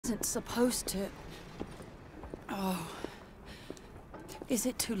wasn't supposed to... Oh. Is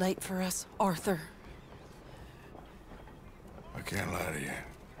it too late for us, Arthur? I can't lie to you.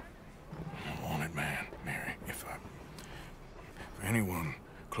 I'm a wanted man, Mary. If anyone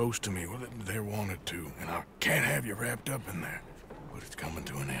close to me, well, they're wanted too, and I can't have you wrapped up in there. But it's coming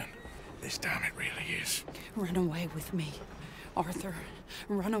to an end. This time it really is. Run away with me, Arthur.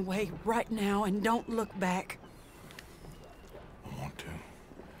 Run away right now and don't look back. I want to.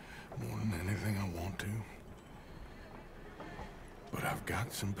 More than anything, I want to. But I've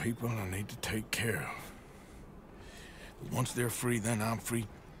got some people I need to take care of. Once they're free, then I'm free.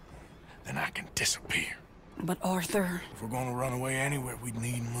 Then I can disappear. But Arthur... If we're gonna run away anywhere, we'd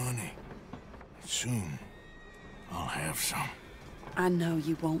need money. Soon, I'll have some. I know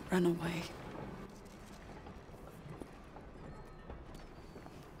you won't run away.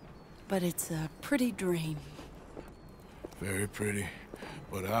 But it's a pretty dream. Very pretty,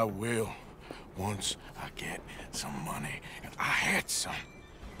 but I will once I get some money. And I had some,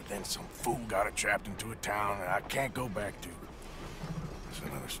 but then some fool got it trapped into a town that I can't go back to. That's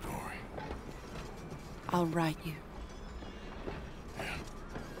another story. I'll write you. Yeah.